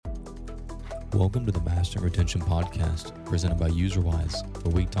Welcome to the Mastering Retention Podcast, presented by UserWise,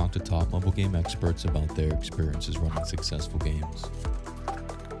 where we talk to top mobile game experts about their experiences running successful games.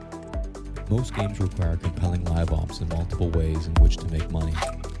 Most games require compelling live ops and multiple ways in which to make money.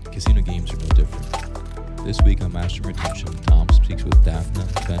 Casino games are no different. This week on Mastering Retention, Tom speaks with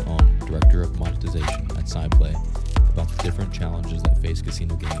Daphna Ben-On, Director of Monetization at SciPlay, about the different challenges that face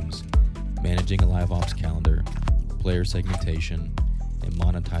casino games, managing a live ops calendar, player segmentation, and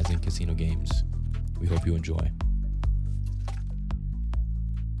monetizing casino games. We hope you enjoy.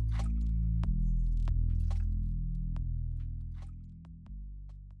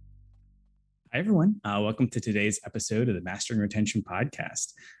 Hi, everyone. Welcome to today's episode of the Mastering Retention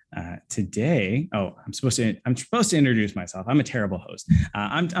Podcast. Today, I'm supposed to introduce myself. I'm a terrible host.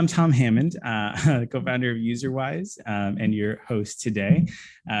 I'm Tom Hammond, co-founder of UserWise, and your host today.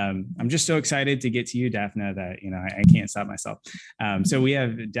 I'm just so excited to get to you, Daphna, that I can't stop myself. So we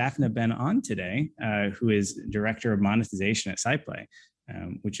have Daphna Ben-On today, who is Director of Monetization at SciPlay,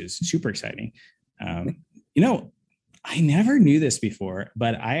 which is super exciting. I never knew this before,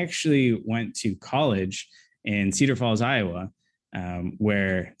 but I actually went to college in Cedar Falls, Iowa,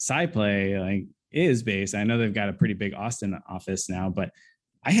 where SciPlay is based. I know they've got a pretty big Austin office now, but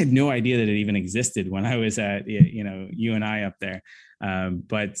I had no idea that it even existed when I was at UNI up there.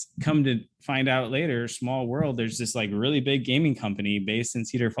 But come to find out later, small world, there's this really big gaming company based in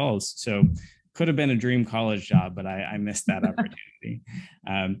Cedar Falls. So could have been a dream college job, but I missed that opportunity.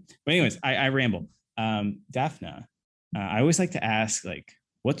 But anyways, I ramble. Daphna, I always like to ask,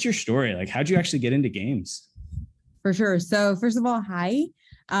 what's your story? How'd you actually get into games? For sure. So first of all, hi.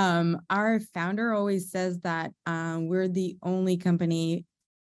 Our founder always says that we're the only company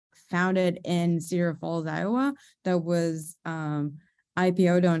founded in Cedar Falls, Iowa, that was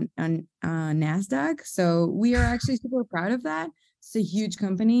IPO'd on NASDAQ. So we are actually super proud of that. It's a huge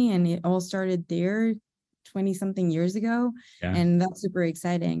company, and it all started there 20 something years ago. Yeah. And that's super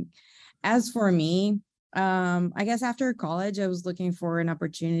exciting. As for me, I guess after college, I was looking for an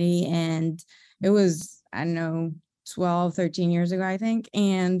opportunity, and it was, 12, 13 years ago, I think.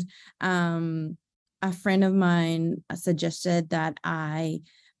 And a friend of mine suggested that I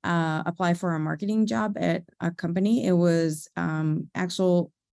apply for a marketing job at a company. It was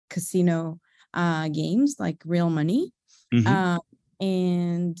actual casino games, like real money. Mm-hmm.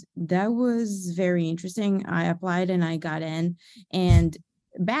 And that was very interesting. I applied and I got in. And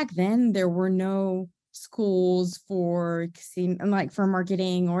back then, there were no schools for casino, for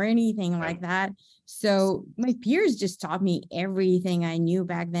marketing or anything like that. So my peers just taught me everything I knew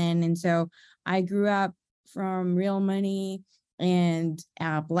back then. And so I grew up from real money and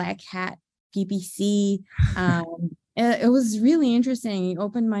Black Hat PPC. It was really interesting. It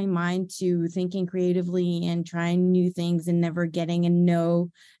opened my mind to thinking creatively and trying new things and never getting a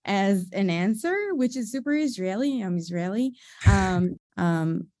no as an answer, which is super Israeli. I'm Israeli.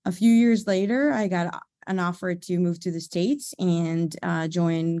 A few years later, I got an offer to move to the States and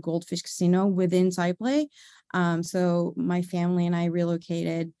join Goldfish Casino within SciPlay. So my family and I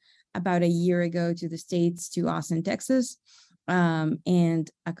relocated about a year ago to the States, to Austin, Texas.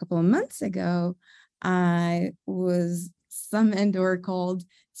 And a couple of months ago, I was summoned or called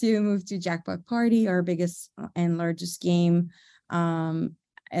to move to Jackpot Party, our biggest and largest game,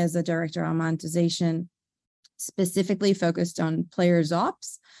 as a director on monetization, specifically focused on players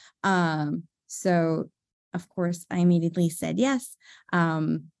ops. So of course I immediately said yes.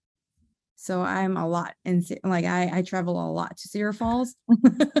 So I'm a lot I travel a lot to Cedar Falls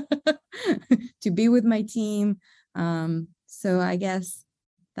to be with my team. So I guess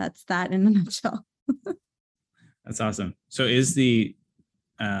that's that in a nutshell. That's awesome. So is the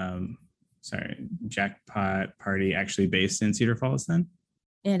Jackpot Party actually based in Cedar Falls then?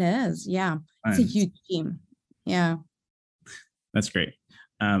 It is, yeah. It's a huge team. Yeah. That's great.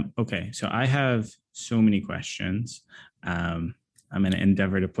 Okay, so I have so many questions. I'm going to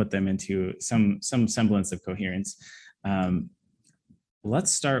endeavor to put them into some semblance of coherence.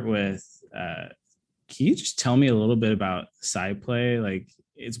 Let's start with, can you just tell me a little bit about SciPlay?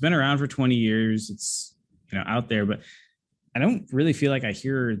 It's been around for 20 years. It's out there, but I don't really feel like I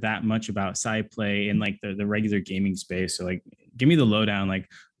hear that much about SciPlay in the regular gaming space. So give me the lowdown.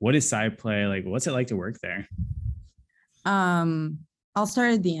 What is SciPlay? What's it like to work there? I'll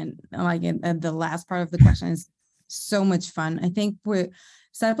start at the end, at the last part of the question. Is so much fun. I think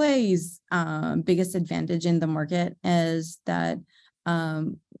SciPlay's biggest advantage in the market is that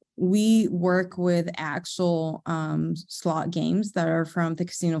we work with actual slot games that are from the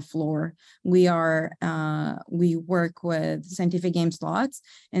casino floor. We work with Scientific Game Slots,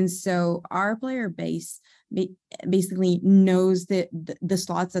 and so our player base basically knows the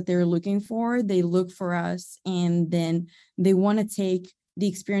slots that they're looking for. They look for us, and then they want to take the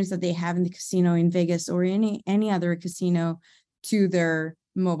experience that they have in the casino in Vegas or any other casino to their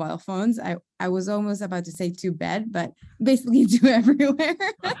mobile phones. I was almost about to say to bed, but basically to everywhere.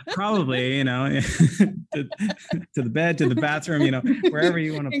 Probably, to the bed, to the bathroom, wherever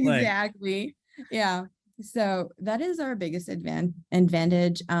you want to play. Exactly. Yeah. So that is our biggest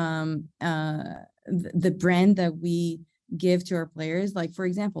advantage. The brand that we give to our players, like for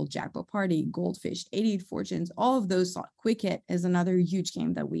example, Jackpot Party, Goldfish, 88 Fortunes, all of those. Quick Hit is another huge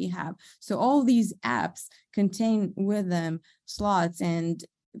game that we have. So all these apps contain with them slots and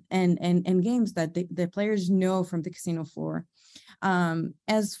games that the players know from the casino floor.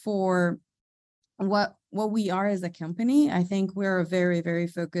 As for what we are as a company, I think we're very, very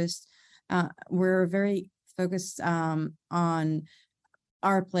focused. We're very focused on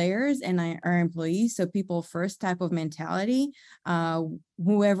our players and our employees. So people first type of mentality,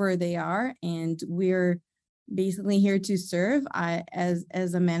 whoever they are. And we're basically here to serve. As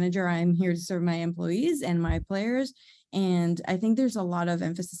a manager, I'm here to serve my employees and my players. And I think there's a lot of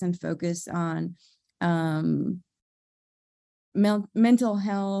emphasis and focus on mental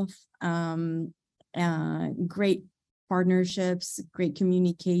health, great partnerships, great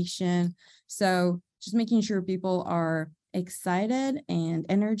communication. So just making sure people are excited and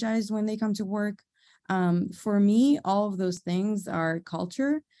energized when they come to work. For me, all of those things are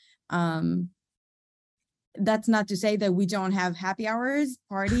culture. That's not to say that we don't have happy hours,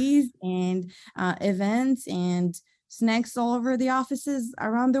 parties, and events and snacks all over the offices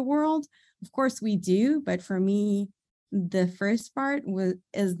around the world. Of course we do, but for me, the first part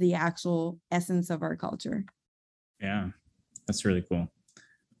is the actual essence of our culture. Yeah, that's really cool.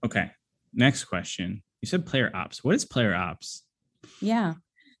 Okay, next question. You said player ops. What is player ops? Yeah.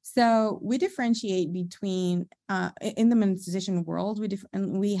 So we differentiate between in the monetization world,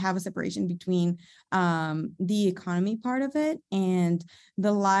 we have a separation between the economy part of it and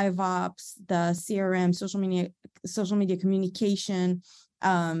the live ops, the CRM, social media communication.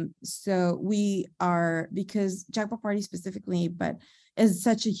 So we are, because Jackpot Party specifically, but is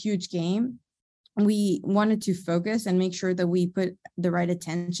such a huge game, we wanted to focus and make sure that we put the right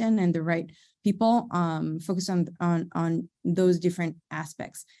attention and the right people focus on those different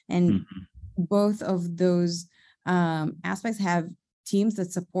aspects. And both of those aspects have teams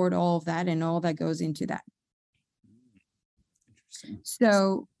that support all of that and all that goes into that.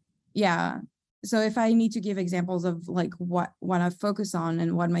 So yeah. So if I need to give examples of like what I focus on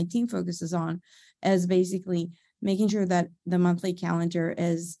and what my team focuses on, is basically making sure that the monthly calendar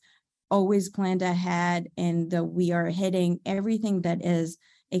is always planned ahead and that we are hitting everything that is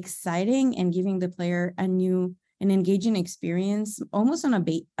exciting and giving the player an engaging experience almost on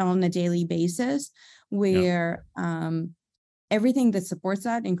a daily basis, where everything that supports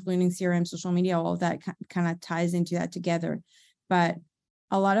that, including CRM, social media, all of that kind of ties into that together. But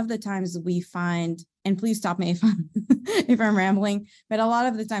a lot of the times we find, and please stop me if I'm rambling, but a lot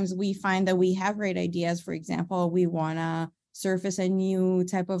of the times we find that we have great ideas. For example, we want to surface a new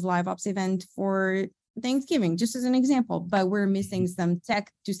type of live ops event for Thanksgiving, just as an example, but we're missing some tech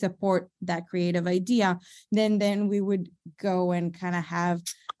to support that creative idea. Then we would go and kind of have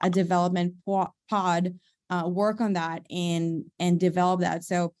a development pod work on that and develop that.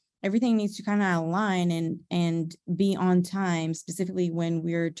 So everything needs to kind of align and be on time, specifically when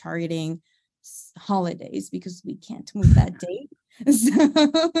we're targeting holidays, because we can't move that date.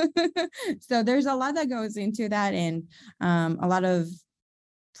 So there's a lot that goes into that, and a lot of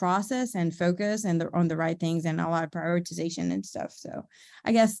process and focus and on the right things and a lot of prioritization and stuff. So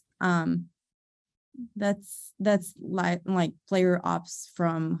I guess that's like player ops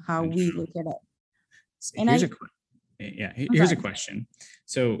from how we look at it. So here's a question.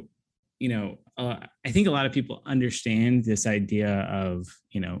 So, I think a lot of people understand this idea of,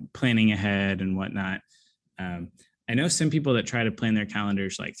 planning ahead and whatnot. I know some people that try to plan their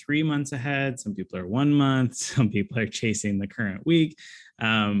calendars like 3 months ahead. Some people are 1 month. Some people are chasing the current week.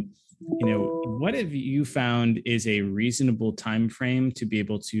 What have you found is a reasonable time frame to be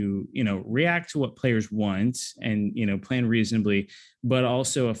able to, react to what players want and, plan reasonably, but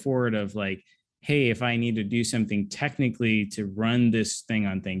also a forward of like, hey, if I need to do something technically to run this thing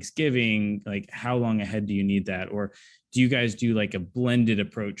on Thanksgiving, like how long ahead do you need that? Or do you guys do like a blended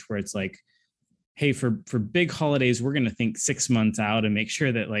approach where it's like, hey, for big holidays, we're going to think 6 months out and make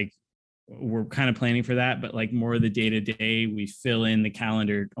sure that like we're kind of planning for that, but like more of the day-to-day, we fill in the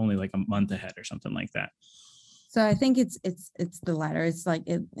calendar only like a month ahead or something like that? So I think it's the latter. It's like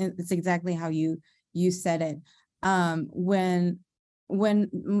it's exactly how you said it. When when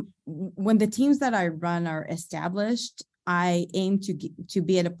the teams that I run are established, I aim to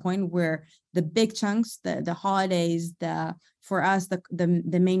be at a point where the big chunks, the holidays, for us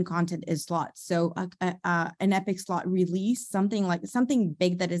the main content is slots. So an epic slot release, something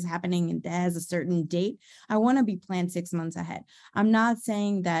big that is happening and that has a certain date, I want to be planned 6 months ahead. I'm not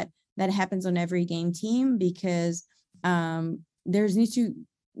saying that happens on every game team, because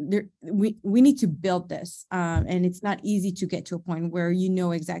we need to build this, and it's not easy to get to a point where you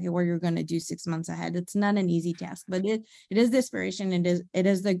know exactly what you're going to do 6 months ahead. It's not an easy task, but it is the aspiration. It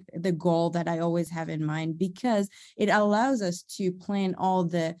is the goal that I always have in mind, because it allows us to plan all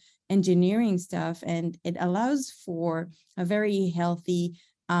the engineering stuff, and it allows for a very healthy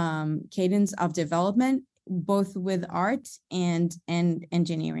cadence of development, both with art and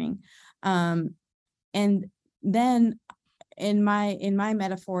engineering. And then in my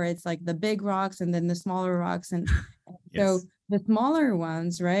metaphor, it's like the big rocks and then the smaller rocks. And so the smaller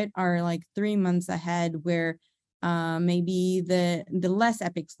ones, right, are like 3 months ahead, where maybe the less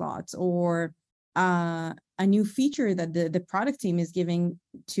epic slots, or a new feature that the product team is giving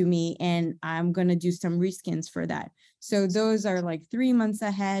to me, and I'm going to do some reskins for that. So those are like 3 months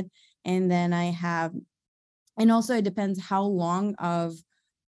ahead. And then I have, and also it depends how long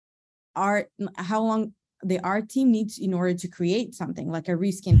the art team needs in order to create something like a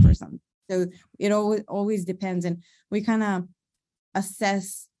reskin for something. So it always depends, and we kind of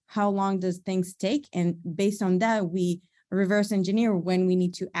assess how long does things take, and based on that we reverse engineer when we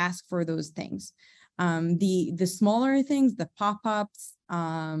need to ask for those things. The smaller things, the pop-ups,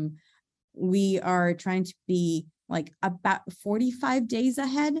 we are trying to be like about 45 days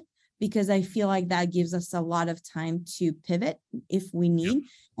ahead, because I feel like that gives us a lot of time to pivot if we need.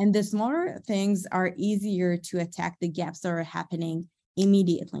 And the smaller things are easier to attack the gaps that are happening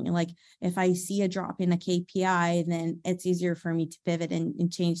immediately. Like if I see a drop in a KPI, then it's easier for me to pivot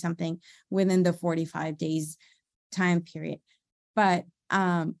and change something within the 45 days time period. But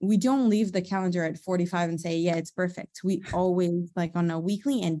we don't leave the calendar at 45 and say, yeah, it's perfect. We always, like on a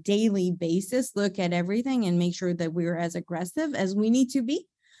weekly and daily basis, look at everything and make sure that we're as aggressive as we need to be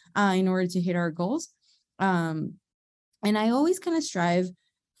in order to hit our goals. And I always kind of strive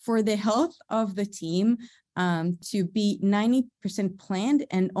for the health of the team to be 90% planned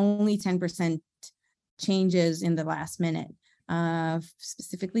and only 10% changes in the last minute,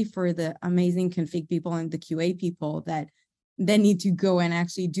 specifically for the amazing config people and the QA people that need to go and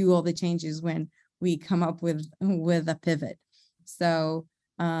actually do all the changes when we come up with a pivot. So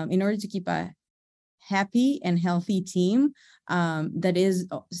in order to keep a happy and healthy team that is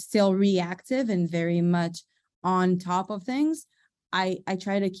still reactive and very much on top of things, I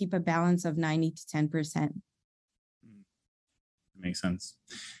try to keep a balance of 90 to 10%. Makes sense.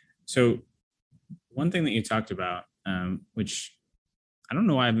 So one thing that you talked about, which I don't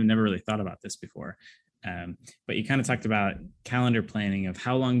know why I've never really thought about this before, but you kind of talked about calendar planning of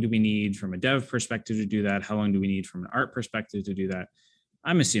how long do we need from a dev perspective to do that? How long do we need from an art perspective to do that?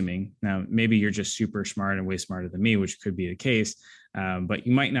 I'm assuming, now maybe you're just super smart and way smarter than me, which could be the case, but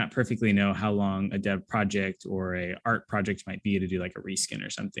you might not perfectly know how long a dev project or a art project might be to do like a reskin or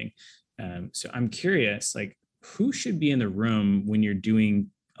something. So I'm curious, like who should be in the room when you're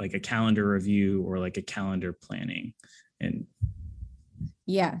doing like a calendar review or like a calendar planning? And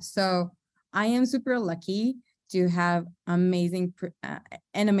yeah, so I am super lucky to have an amazing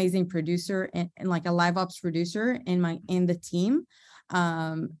producer and like a live ops producer in the team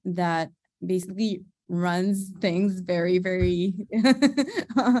that basically runs things very, very,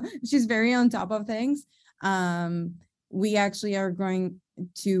 she's very on top of things. We actually are growing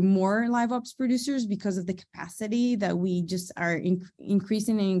to more live ops producers because of the capacity that we just are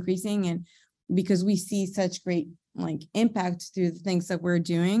increasing, and because we see such great like impact through the things that we're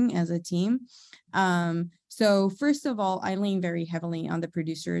doing as a team. So first of all, I lean very heavily on the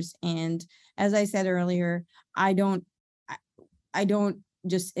producers, and as I said earlier, I don't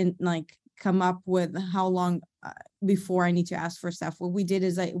just come up with how long before I need to ask for stuff. What we did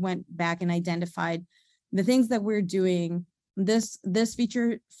is I went back and identified the things that we're doing. This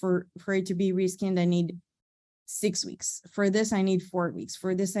feature for it to be reskinned, I need 6 weeks. For this, I need 4 weeks.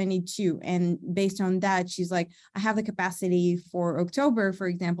 For this, I need 2. And based on that, she's like, I have the capacity for October, for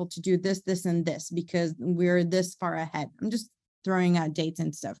example, to do this, this, and this, because we're this far ahead. I'm just throwing out dates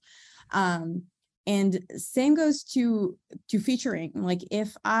and stuff. And same goes to featuring. Like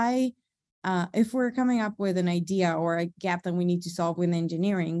if we're coming up with an idea or a gap that we need to solve with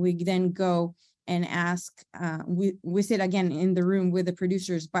engineering, we then go and ask, we sit again in the room with the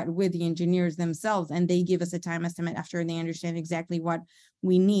producers, but with the engineers themselves, and they give us a time estimate after they understand exactly what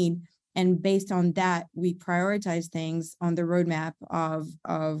we need. and based on that, we prioritize things on the roadmap of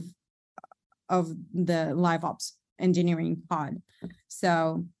the live ops engineering pod.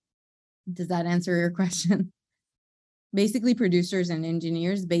 So does that answer your question? Basically, producers,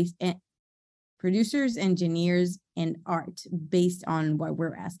 engineers, and art based on what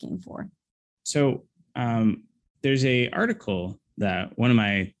we're asking for. So there's a article that one of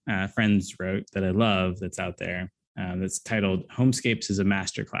my friends wrote that I love that's out there that's titled "Homescapes is a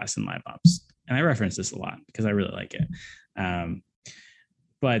Masterclass in Live Ops." And I reference this a lot because I really like it.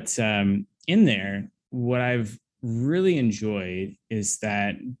 But in there, what I've really enjoyed is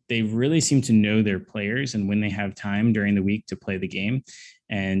that they really seem to know their players and when they have time during the week to play the game.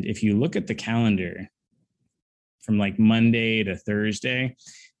 And if you look at the calendar from like Monday to Thursday,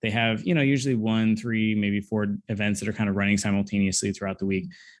 they have, usually 1, 3, maybe 4 events that are kind of running simultaneously throughout the week,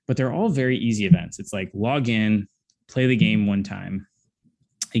 but they're all very easy events. It's like log in, play the game one time.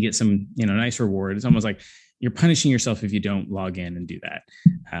 You get some, nice reward. It's almost like you're punishing yourself if you don't log in and do that.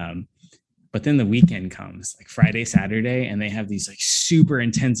 But then the weekend comes, like Friday, Saturday, and they have these like super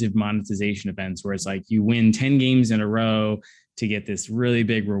intensive monetization events where it's like you win 10 games in a row to get this really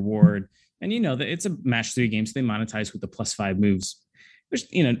big reward. And that it's a match 3 games. So they monetize with the +5 moves, which,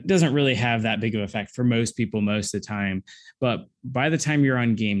 doesn't really have that big of effect for most people most of the time. But by the time you're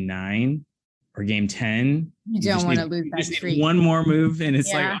on game 9 or game 10, you don't want to lose that streak. One more move. And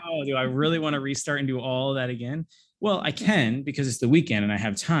it's like, oh, do I really want to restart and do all of that again? Well, I can because it's the weekend and I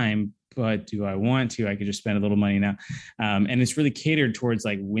have time. But do I want to? I could just spend a little money now. And it's really catered towards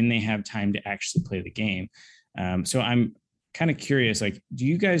like when they have time to actually play the game. So I'm kind of curious, like, do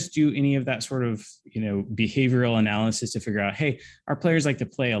you guys do any of that sort of, behavioral analysis to figure out, hey, our players like to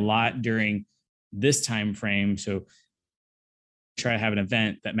play a lot during this time frame. So try to have an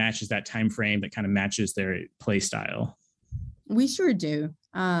event that matches that time frame that kind of matches their play style. We sure do.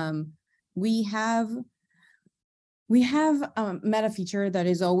 We have a meta feature that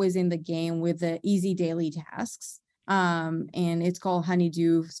is always in the game with the easy daily tasks. And it's called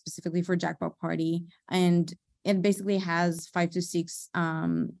Honeydew specifically for Jackpot Party. And it basically has 5 to 6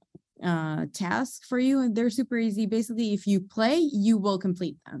 tasks for you. And they're super easy. Basically, if you play, you will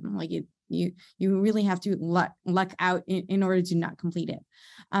complete them. Like you really have to luck out in order to not complete it.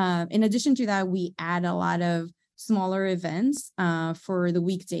 In addition to that, we add a lot of smaller events for the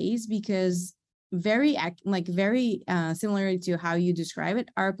weekdays because very similar to how you describe it,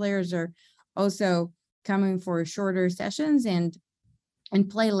 our players are also coming for shorter sessions and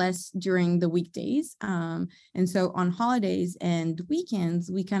play less during the weekdays. And so on holidays and weekends,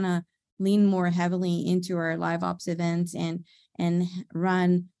 we kind of lean more heavily into our live ops events and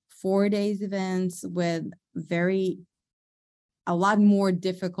run 4 days events with a lot more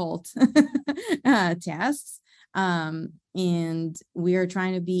difficult tasks. And we are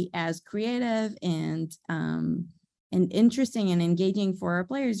trying to be as creative and interesting and engaging for our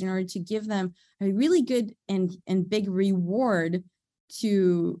players in order to give them a really good and big reward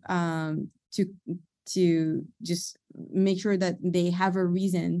to just make sure that they have a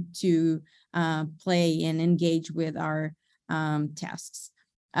reason to play and engage with our tasks.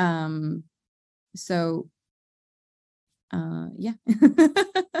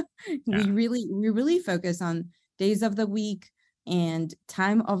 We really focus on days of the week and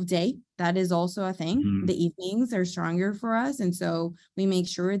time of day. That is also a thing. Mm-hmm. The evenings are stronger for us. And so we make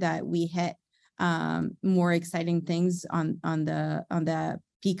sure that we hit more exciting things on the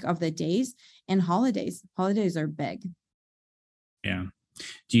peak of the days. And holidays are big. Yeah.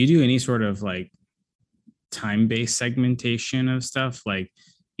 Do you do any sort of like time-based segmentation of stuff? Like,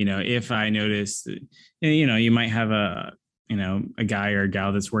 if I notice, you might have a guy or a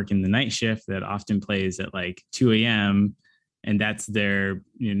gal that's working the night shift that often plays at like 2 a.m. and that's their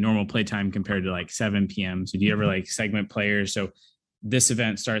normal playtime compared to like 7 p.m. So do you ever like segment players? So this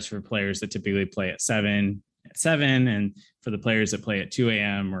event starts for players that typically play at 7, and for the players that play at 2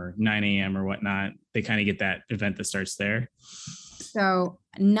 a.m. or 9 a.m. or whatnot, they kind of get that event that starts there. So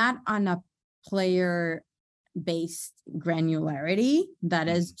not on a player-based granularity, that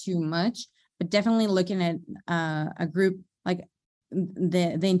is too much, but definitely looking at a group like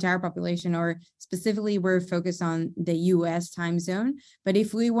the entire population, or specifically we're focused on the US time zone. But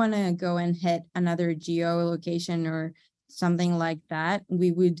if we want to go and hit another geolocation or something like that,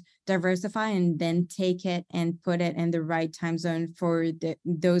 we would diversify and then take it and put it in the right time zone for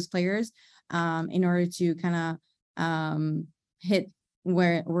those players in order to kind of hit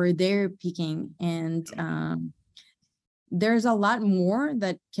where they're peaking. And there's a lot more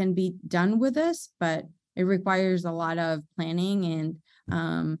that can be done with this, but it requires a lot of planning. And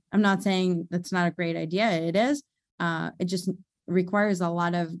I'm not saying that's not a great idea. It is. It just requires a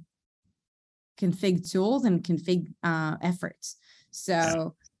lot of config tools and config efforts.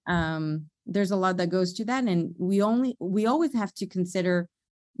 So there's a lot that goes to that, and we always have to consider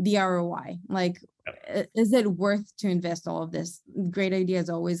the ROI. Like, is it worth to invest all of this? Great ideas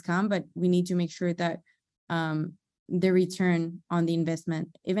always come, but we need to make sure that the return on the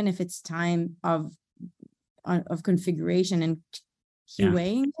investment, even if it's time of configuration and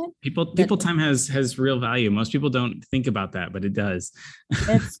QAing it. People time has real value. Most people don't think about that, but it does.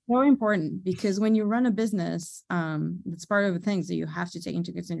 It's so important, because when you run a business, it's part of the things that you have to take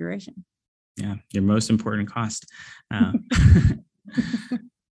into consideration. Yeah, your most important cost.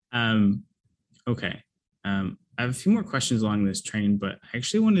 Okay. I have a few more questions along this train, but I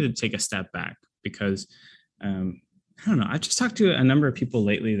actually wanted to take a step back because I don't know. I've just talked to a number of people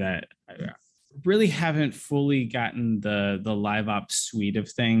lately that really haven't fully gotten the live ops suite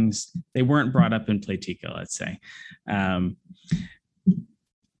of things. They weren't brought up in Playtika, let's say.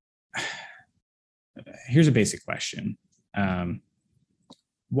 Here's a basic question.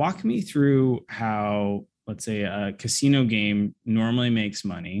 Walk me through how, let's say, a casino game normally makes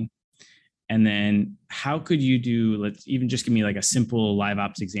money. And then how could you do, let's even just give me like a simple live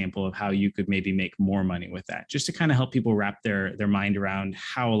ops example of how you could maybe make more money with that, just to kind of help people wrap their mind around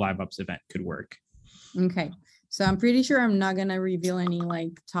how a live ops event could work. Okay. So I'm pretty sure I'm not going to reveal any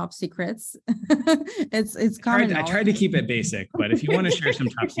like top secrets. It's common. I tried to keep it basic, but if you want to share some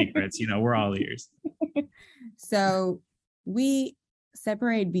top secrets, we're all ears. So we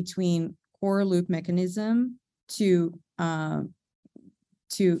separate between core loop mechanism to live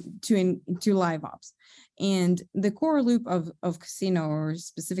ops. And the core loop of casino, or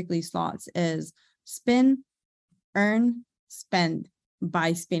specifically slots, is spin, earn, spend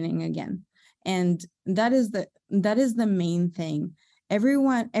by spinning again. And that is the main thing.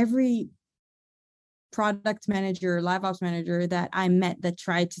 Every product manager, live ops manager that I met that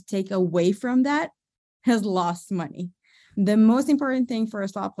tried to take away from that has lost money. The most important thing for a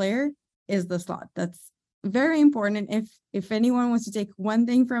slot player is the slot. That's very important. And if anyone wants to take one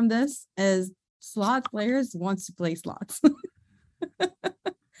thing from this, is slot players wants to play slots.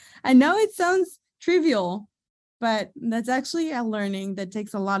 I know it sounds trivial, but that's actually a learning that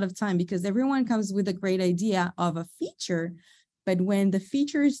takes a lot of time, because everyone comes with a great idea of a feature, but when the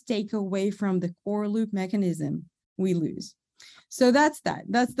features take away from the core loop mechanism, we lose. So that's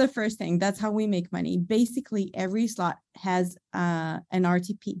the first thing. That's how we make money. Basically, every slot has an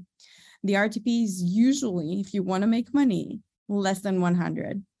RTP. The RTP is usually, if you want to make money, less than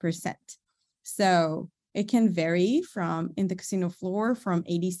 100%. So it can vary from, in the casino floor, from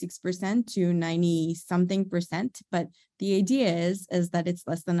 86% to 90 something percent. But the idea is that it's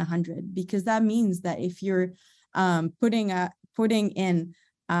less than 100, because that means that if you're putting in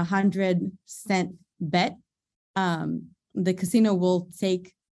 100-cent bet, the casino will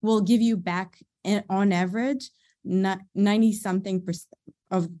give you back on average 90 something percent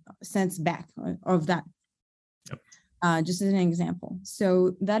of cents back of that. Yep. Just as an example.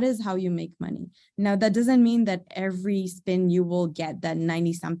 So that is how you make money. Now, that doesn't mean that every spin you will get that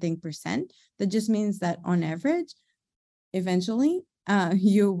 90 something percent. That just means that on average, eventually,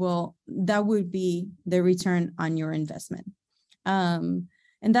 that would be the return on your investment. And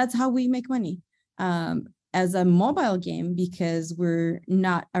that's how we make money. As a mobile game, because we're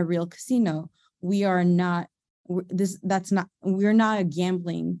not a real casino, we're not a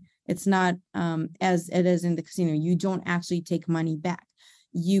gambling. It's not as it is in the casino. You don't actually take money back.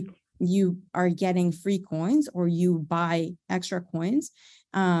 You are getting free coins, or you buy extra coins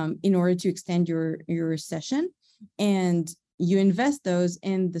in order to extend your session, and you invest those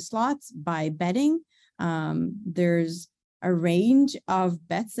in the slots by betting. There's a range of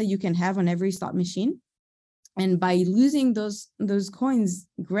bets that you can have on every slot machine. And by losing those coins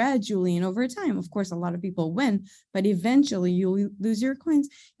gradually and over time, of course, a lot of people win, but eventually you'll lose your coins.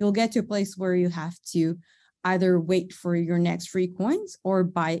 You'll get to a place where you have to either wait for your next free coins or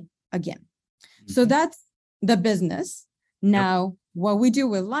buy again. Mm-hmm. So that's the business. Now, yep. What we do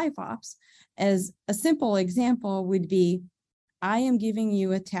with live ops, as a simple example, would be, I am giving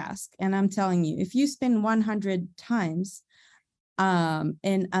you a task and I'm telling you, if you spend 100 times,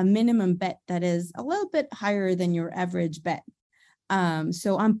 in a minimum bet that is a little bit higher than your average bet.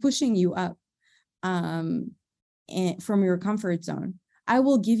 So I'm pushing you up from your comfort zone. I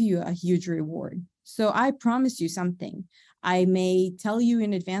will give you a huge reward. So I promise you something. I may tell you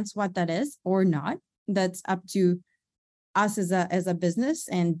in advance what that is or not. That's up to us as a business,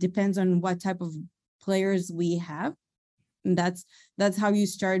 and depends on what type of players we have. And that's how you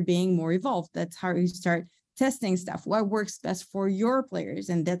start being more evolved. That's how you start testing stuff, what works best for your players.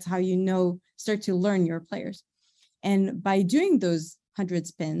 And that's how you start to learn your players. And by doing those 100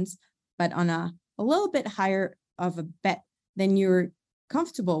 spins, but on a little bit higher of a bet than you're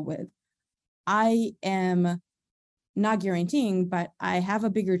comfortable with, I am not guaranteeing, but I have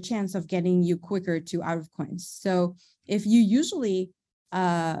a bigger chance of getting you quicker to out of coins. So if you usually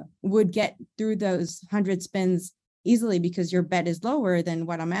would get through those 100 spins easily because your bet is lower than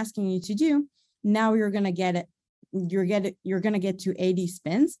what I'm asking you to do, now you're gonna get it. You're gonna get to 80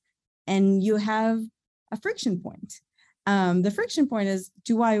 spins, and you have a friction point. The friction point is: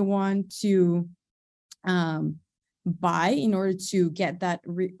 do I want to buy in order to get that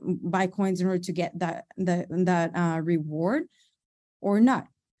buy coins in order to get that reward, or not?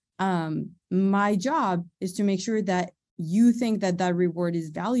 My job is to make sure that you think that that reward is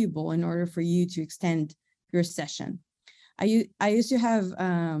valuable in order for you to extend your session. I used to have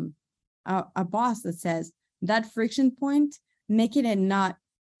a boss that says that friction point, making it not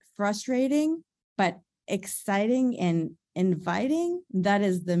frustrating but exciting and inviting, that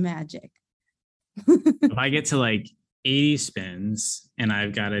is the magic. If I get to like 80 spins and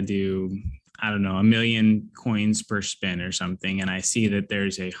I've got to do, I don't know, 1 million coins per spin or something, and I see that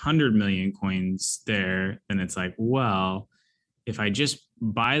there's 100 million coins there, then it's like, well, if I just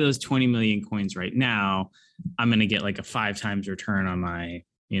buy those 20 million coins right now, I'm going to get like a 5 times return on my,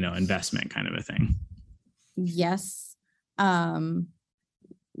 investment, kind of a thing. Yes.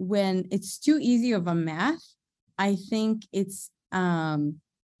 When it's too easy of a math, I think it's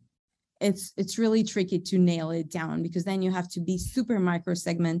really tricky to nail it down, because then you have to be super micro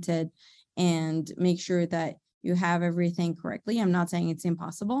segmented and make sure that you have everything correctly. I'm not saying it's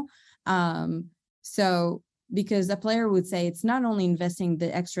impossible. So because a player would say it's not only investing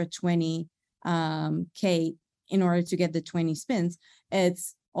the extra 20K in order to get the 20 spins,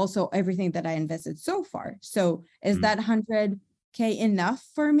 it's also everything that I invested so far. So is that 100K enough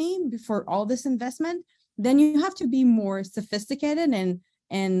for me for all this investment? Then you have to be more sophisticated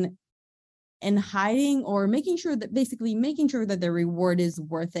and hiding, or making sure that the reward is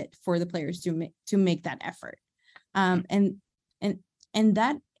worth it for the players to make that effort. And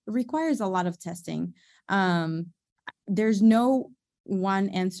that requires a lot of testing. There's no one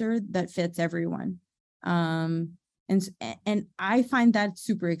answer that fits everyone. And I find that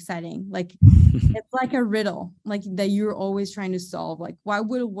super exciting. Like it's like a riddle, like that you're always trying to solve. Like, what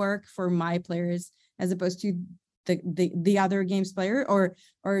will work for my players as opposed to the other games player, or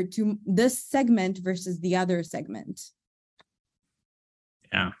to this segment versus the other segment.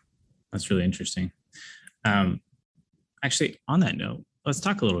 Yeah, that's really interesting. Actually, on that note, let's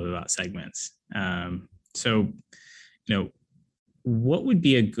talk a little bit about segments. So, what would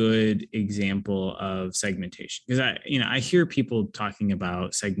be a good example of segmentation? Because I hear people talking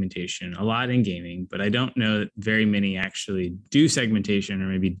about segmentation a lot in gaming, but I don't know that very many actually do segmentation or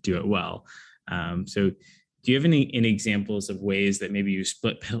maybe do it well. So do you have any examples of ways that maybe you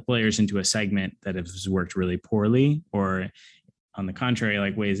split players into a segment that has worked really poorly, or on the contrary,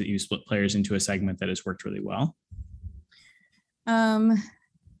 like ways that you split players into a segment that has worked really well? I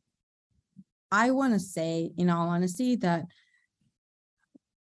want to say, in all honesty, that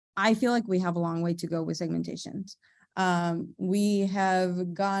I feel like we have a long way to go with segmentations. We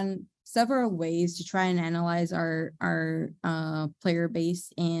have gone several ways to try and analyze our player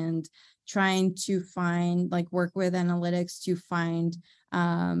base, and trying to find, work with analytics to find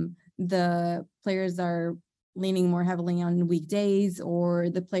the players that are leaning more heavily on weekdays, or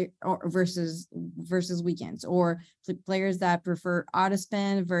the player versus weekends, or players that prefer auto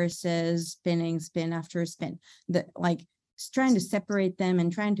spin versus spin after spin. Trying to separate them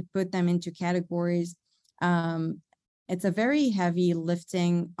and trying to put them into categories. It's a very heavy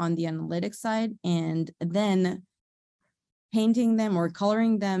lifting on the analytics side, and then painting them or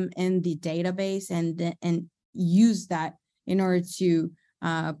coloring them in the database, and use that in order to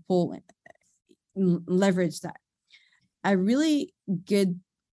leverage that. A really good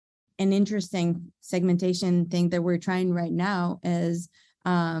and interesting segmentation thing that we're trying right now is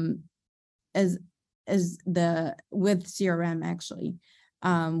with CRM. Actually,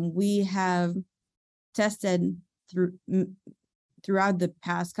 we have tested throughout the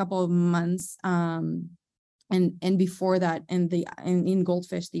past couple of months, and before that, in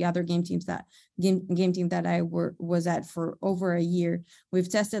Goldfish, the other game team that I was at for over a year, we've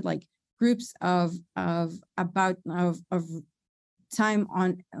tested groups of time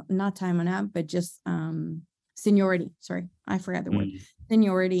on, not time on app, but just seniority. Sorry, I forgot the word.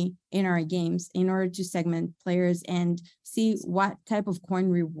 Seniority in our games, in order to segment players and see what type of coin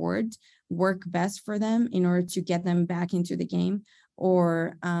rewards work best for them in order to get them back into the game,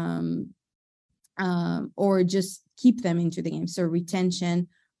 or just keep them into the game. So retention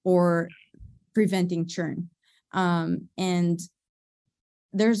or preventing churn. And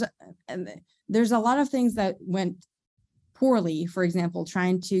there's a lot of things that went poorly. For example,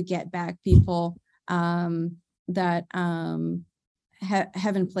 trying to get back people that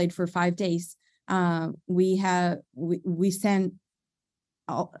haven't played for 5 days. We sent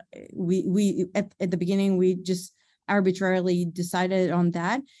we at the beginning, we just arbitrarily decided on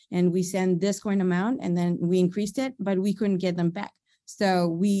that, and we sent this coin amount, and then we increased it, but we couldn't get them back. So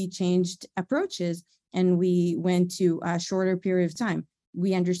we changed approaches, and we went to a shorter period of time.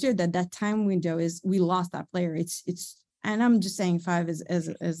 We understood that time window is, we lost that player. And I'm just saying 5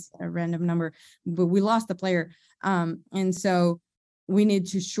 as a random number, but we lost the player. And so we need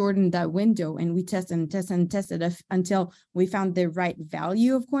to shorten that window, and we tested until we found the right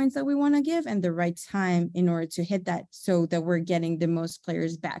value of coins that we want to give and the right time in order to hit that, so that we're getting the most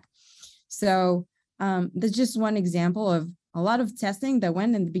players back. So that's just one example of a lot of testing that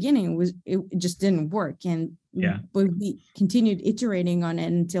went in the beginning. It just didn't work. And but we continued iterating on it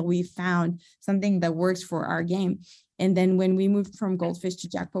until we found something that works for our game. And then when we moved from Goldfish to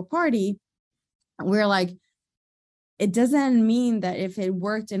Jackpot Party, we're like, it doesn't mean that if it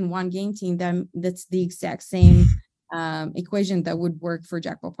worked in one game team, then that's the exact same equation that would work for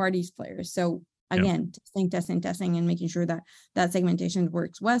Jackpot Party's players. So again, testing, and making sure that that segmentation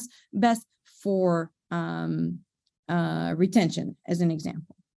works best for retention, as an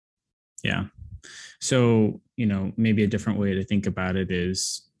example. Yeah. So, maybe a different way to think about it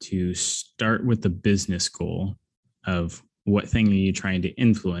is to start with the business goal of what thing are you trying to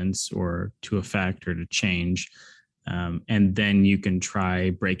influence or to affect or to change. And then you can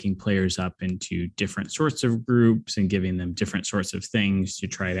try breaking players up into different sorts of groups and giving them different sorts of things to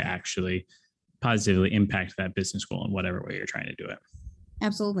try to actually positively impact that business goal in whatever way you're trying to do it.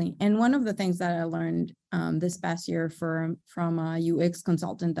 Absolutely. And one of the things that I learned this past year from a UX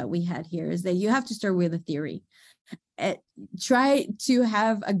consultant that we had here is that you have to start with a theory. Try to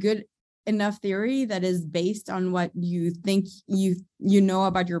have a good enough theory that is based on what you think you know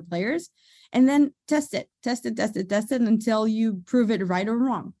about your players, and then test it until you prove it right or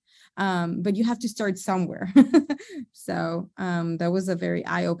wrong. But you have to start somewhere. So that was a very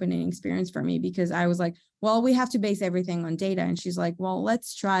eye-opening experience for me, because I was like, well, we have to base everything on data. And she's like, well,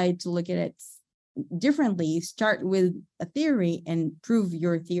 let's try to look at it differently. Start with a theory and prove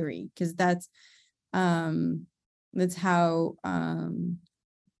your theory, because that's how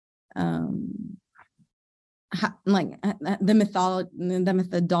the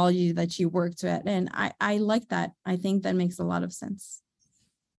methodology that she worked with. And I like that. I think that makes a lot of sense.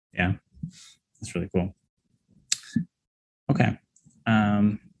 Yeah, that's really cool. Okay.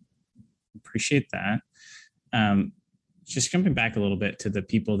 Appreciate that. Just jumping back a little bit to the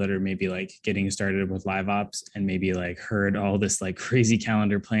people that are maybe like getting started with live ops and maybe like heard all this like crazy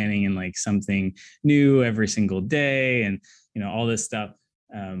calendar planning and like something new every single day and, all this stuff.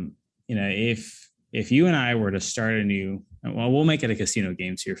 If you and I were to start a new, well, we'll make it a casino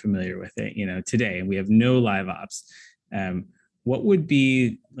game so you're familiar with it, today, and we have no live ops. What would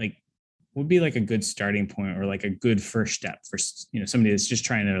be like a good starting point or like a good first step for, somebody that's just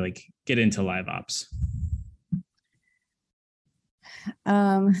trying to like get into live ops?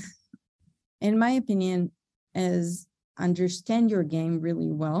 In my opinion, is understand your game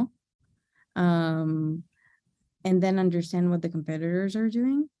really well. And then understand what the competitors are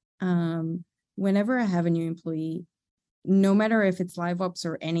doing. Whenever I have a new employee, no matter if it's live ops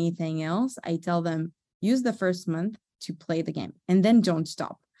or anything else, I tell them, use the first month to play the game and then don't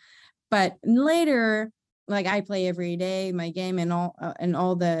stop. But later, like I play every day my game and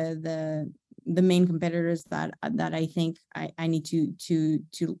all the main competitors that I think I need to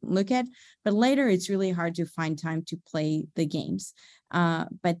look at. But later, it's really hard to find time to play the games.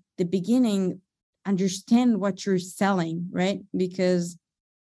 But the beginning, understand what you're selling, right? Because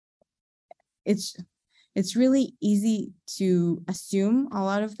it's really easy to assume a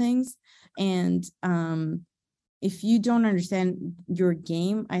lot of things, and if you don't understand your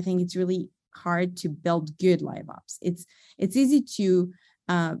game, I think it's really hard to build good live ops. It's easy to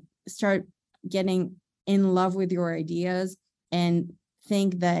start getting in love with your ideas and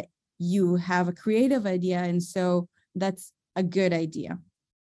think that you have a creative idea, and so that's a good idea.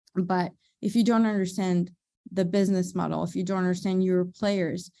 But if you don't understand the business model, if you don't understand your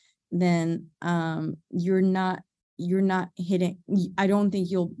players, then you're not hitting. I don't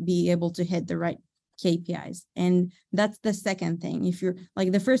think you'll be able to hit the right KPIs. And that's the second thing. If you're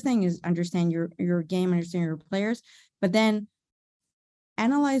like, the first thing is understand your game, understand your players, but then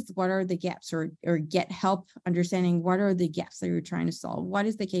analyze what are the gaps, or get help understanding what are the gaps that you're trying to solve. What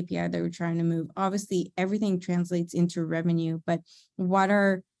is the KPI that you're trying to move? Obviously, everything translates into revenue, but what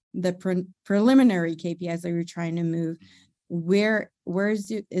are the preliminary KPIs that you're trying to move?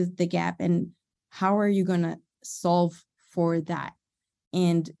 is the gap, and how are you going to solve for that?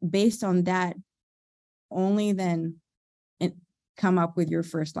 And based on that, only then come up with your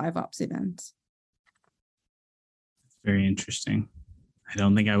first live ops event. Very interesting. I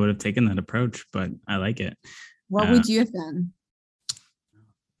don't think I would have taken that approach, but I like it. What would you have done?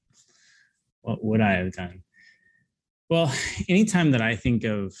 What would I have done? Well, anytime that I think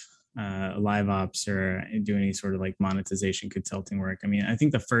of live ops or do any sort of like monetization consulting work, I mean, I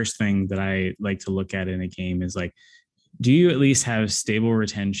think the first thing that I like to look at in a game is like, do you at least have stable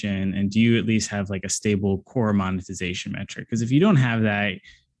retention, and do you at least have like a stable core monetization metric? Because if you don't have that,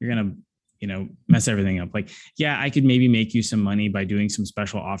 you're going to, mess everything up. Like, yeah, I could maybe make you some money by doing some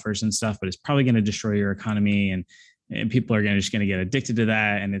special offers and stuff, but it's probably going to destroy your economy, and people are just going to get addicted to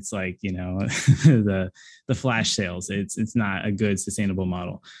that. And it's like, the flash sales, it's not a good sustainable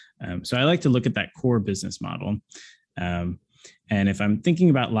model. So I like to look at that core business model. And if I'm thinking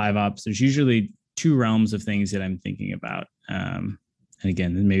about live ops, there's usually two realms of things that I'm thinking about. And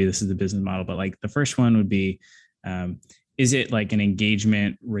again, maybe this is the business model, but like the first one would be, is it like an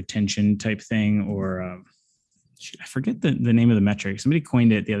engagement retention type thing? Or I forget the name of the metric. Somebody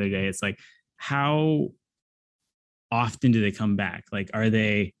coined it the other day. It's like, how often do they come back? Like, are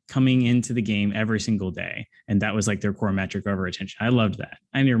they coming into the game every single day? And that was like their core metric over retention. I loved that.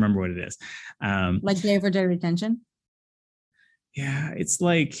 I need to remember what it is. Like day over day retention? Yeah, it's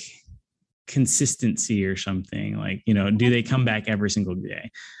like consistency or something. Like, do they come back every single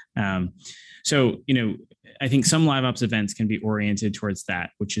day? So, I think some live ops events can be oriented towards that,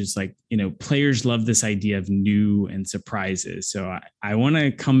 which is like, players love this idea of new and surprises. So I want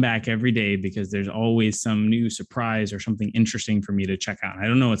to come back every day because there's always some new surprise or something interesting for me to check out. I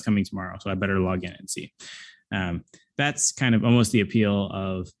don't know what's coming tomorrow, so I better log in and see. That's kind of almost the appeal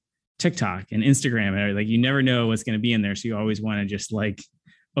of TikTok and Instagram. Like, you never know what's going to be in there. So you always want to just like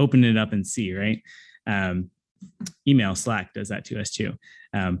open it up and see, right? Email, Slack does that to us too.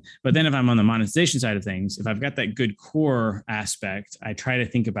 But then if I'm on the monetization side of things, if I've got that good core aspect, I try to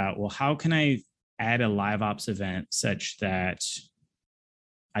think about, well, how can I add a live ops event such that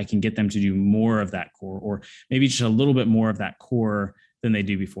I can get them to do more of that core, or maybe just a little bit more of that core than they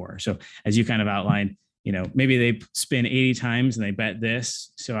do before. So as you kind of outlined, maybe they spin 80 times and they bet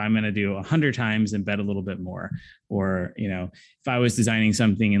this, so I'm going to do 100 times and bet a little bit more. Or, if I was designing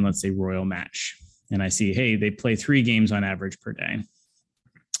something in, let's say, Royal Match, and I see, hey, they play 3 games on average per day.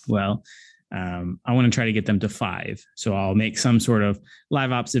 Well, I want to try to get them to 5. So I'll make some sort of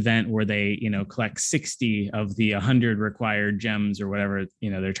live ops event where they, collect 60 of the 100 required gems or whatever,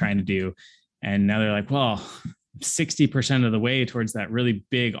 they're trying to do. And now they're like, well, 60% of the way towards that really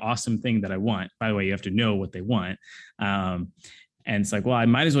big, awesome thing that I want. By the way, you have to know what they want. And it's like, well, I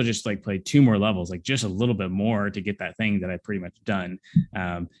might as well just like play 2 more levels, like just a little bit more to get that thing that I've pretty much done.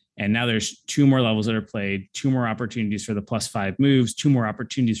 And now there's 2 more levels that are played, 2 more opportunities for the +5 moves, 2 more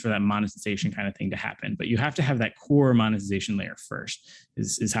opportunities for that monetization kind of thing to happen. But you have to have that core monetization layer first,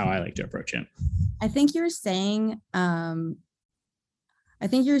 is how I like to approach it. I think you're saying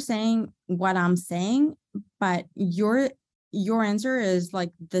what I'm saying, but your answer is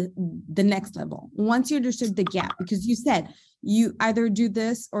like the next level. Once you understood the gap, because you said you either do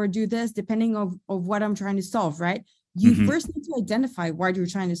this or do this, depending of what I'm trying to solve, right? You first need to identify what you're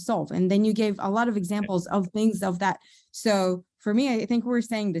trying to solve. And then you gave a lot of examples of things of that. So for me, I think we're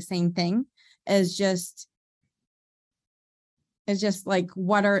saying the same thing as just like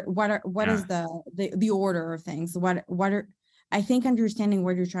what is the order of things? I think understanding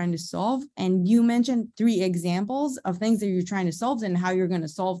what you're trying to solve, and you mentioned 3 examples of things that you're trying to solve and how you're going to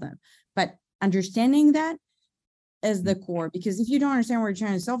solve them. But understanding that is the core, because if you don't understand what you're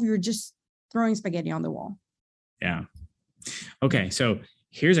trying to solve, you're just throwing spaghetti on the wall. Yeah. Okay. So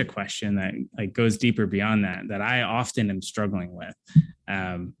here's a question that like goes deeper beyond that I often am struggling with.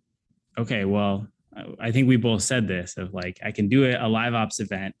 Okay. Well, I think we both said this of like, I can do a live ops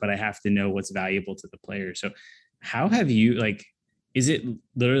event, but I have to know what's valuable to the player. So how have you, like, is it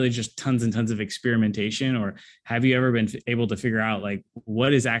literally just tons and tons of experimentation, or have you ever been able to figure out like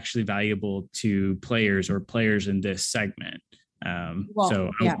what is actually valuable to players or players in this segment?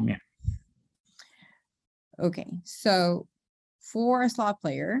 Okay. So for a slot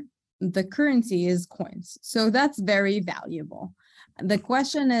player, the currency is coins. So that's very valuable. The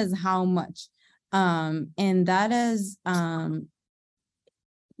question is how much, and that is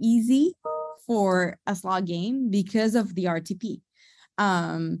easy for a slot game because of the RTP.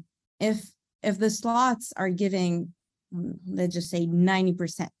 If the slots are giving, let's just say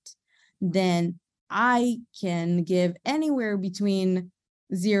 90%, then I can give anywhere between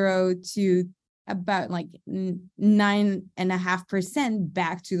 0 to about like 9.5%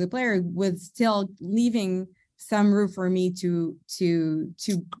 back to the player, with still leaving some room for me to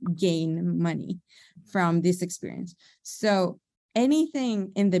gain money from this experience. So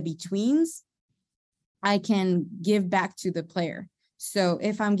anything in the betweens, I can give back to the player. So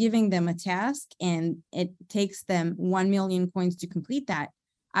if I'm giving them a task and it takes them 1 million coins to complete that,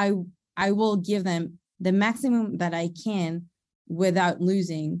 I will give them the maximum that I can without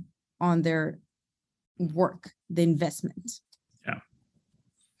losing on their work, the investment. Yeah.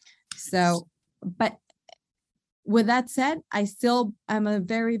 So, but with that said, I'm a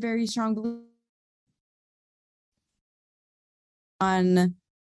very, very strong believer on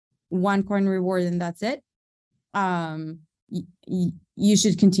 1 coin reward, and that's it. You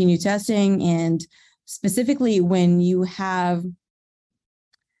should continue testing, and specifically when you have,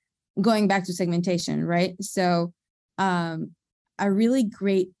 going back to segmentation, right? So a really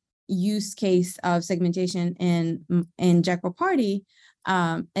great use case of segmentation in Jackpot Party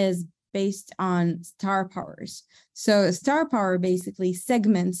is based on star powers. So star power basically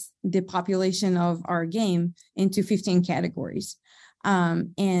segments the population of our game into 15 categories.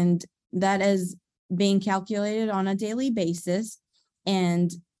 And that is being calculated on a daily basis.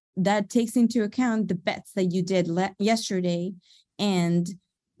 And that takes into account the bets that you did yesterday. And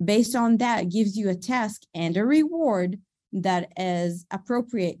based on that, gives you a task and a reward that is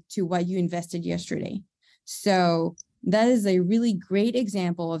appropriate to what you invested yesterday. So that is a really great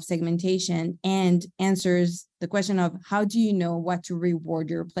example of segmentation and answers the question of how do you know what to reward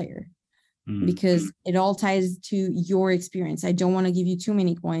your player? Because it all ties to your experience. I don't want to give you too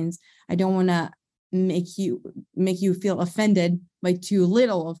many coins. I don't want to make you feel offended by too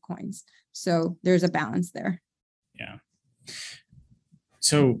little of coins. So there's a balance there. Yeah.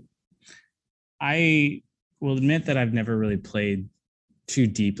 So I will admit that I've never really played too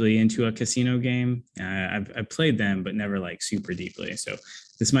deeply into a casino game. I've played them, but never like super deeply. So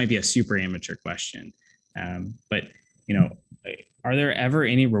this might be a super amateur question. But are there ever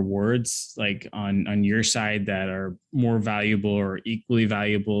any rewards like on your side that are more valuable or equally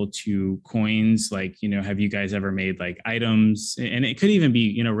valuable to coins? Like, have you guys ever made like items, and it could even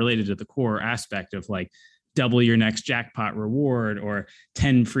be, related to the core aspect of like double your next jackpot reward or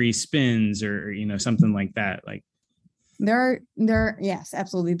 10 free spins or, something like that? Like, yes,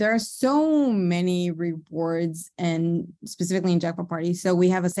 absolutely. There are so many rewards, and specifically in Jackpot Party. So we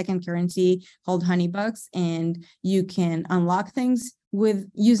have a second currency called Honeybucks, and you can unlock things with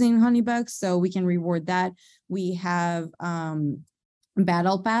using Honeybucks. So we can reward that. We have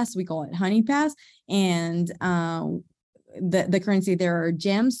Battle Pass, we call it Honey Pass, and the currency there are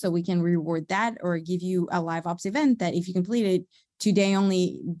gems, so we can reward that or give you a live ops event that if you complete it today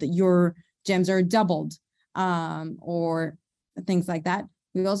only, your gems are doubled. Or things like that.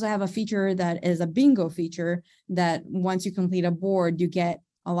 We also have a feature that is a bingo feature that once you complete a board, you get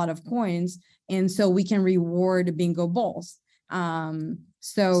a lot of coins. And so we can reward bingo balls. And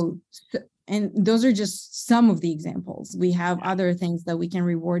those are just some of the examples. We have other things that we can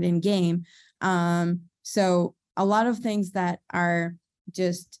reward in game. So a lot of things that are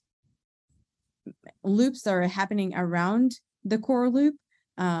just loops that are happening around the core loop.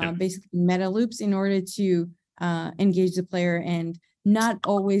 Basically meta loops in order to engage the player and not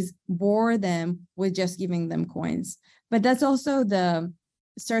always bore them with just giving them coins. But that's also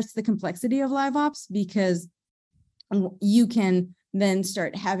starts the complexity of live ops, because you can then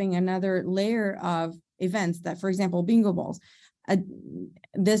start having another layer of events that, for example, bingo balls.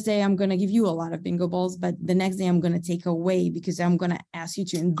 This day I'm going to give you a lot of bingo balls, but the next day I'm going to take away because I'm going to ask you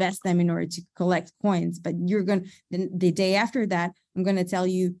to invest them in order to collect coins. But the day after that, I'm going to tell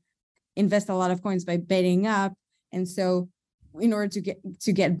you invest a lot of coins by betting up. And so in order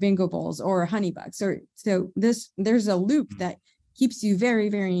to get bingo balls or Honeybucks, there's a loop that keeps you very,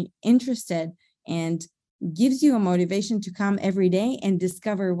 very interested and gives you a motivation to come every day and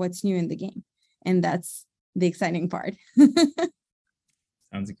discover what's new in the game. And that's the exciting part.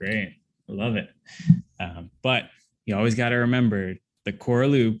 Sounds great. I love it. But you always got to remember the core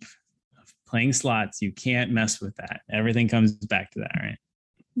loop of playing slots. You can't mess with that. Everything comes back to that, right?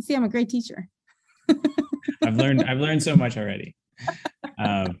 You see, I'm a great teacher. I've learned so much already.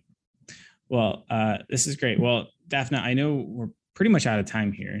 This is great. Well, Daphna, I know we're pretty much out of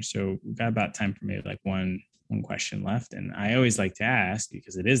time here, so we've got about time for maybe like one question left. And I always like to ask,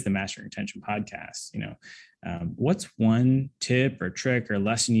 because it is the Mastering Retention podcast, what's one tip or trick or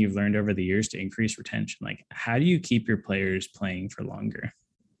lesson you've learned over the years to increase retention? Like, how do you keep your players playing for longer?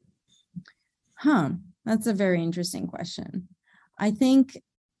 That's a very interesting question. I think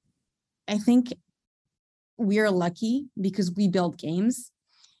we are lucky because we build games,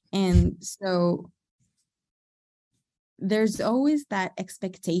 And so there's always that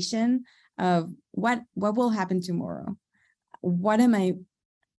expectation of what will happen tomorrow.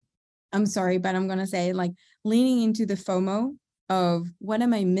 I'm sorry, but I'm going to say, like, leaning into the FOMO of what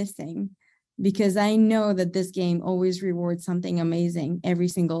am I missing? Because I know that this game always rewards something amazing every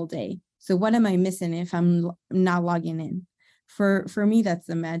single day. So what am I missing if I'm not logging in? For me, that's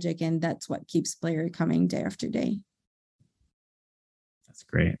the magic, and that's what keeps player coming day after day. That's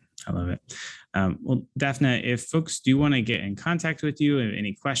great. I love it. Well, Daphna, if folks do want to get in contact with you,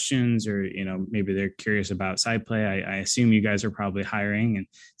 any questions, or maybe they're curious about SciPlay, I assume you guys are probably hiring, and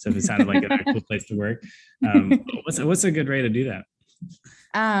so if it sounded like an actual place to work, what's a good way to do that?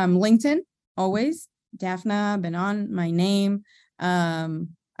 LinkedIn, always. Daphna Benon, my name. I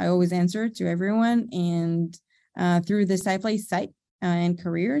always answer to everyone, and through the SciPlay site and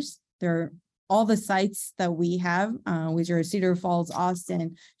careers, there are all the sites that we have, which are Cedar Falls,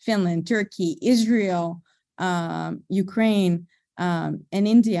 Austin, Finland, Turkey, Israel, Ukraine, and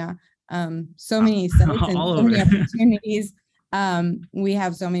India. So many sites and so many opportunities. We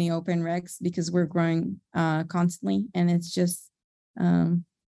have so many open recs because we're growing constantly, and it's just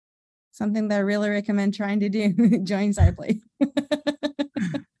something that I really recommend trying to do. Join SciPlay.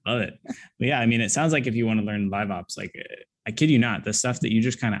 Love it. But yeah, I mean, it sounds like if you want to learn live ops, like, I kid you not, the stuff that you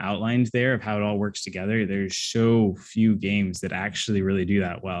just kind of outlined there of how it all works together, there's so few games that actually really do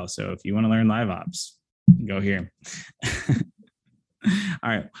that well. So if you want to learn live ops, go here. All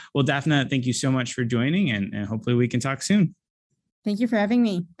right. Well, Daphna, thank you so much for joining, and hopefully we can talk soon. Thank you for having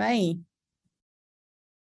me. Bye.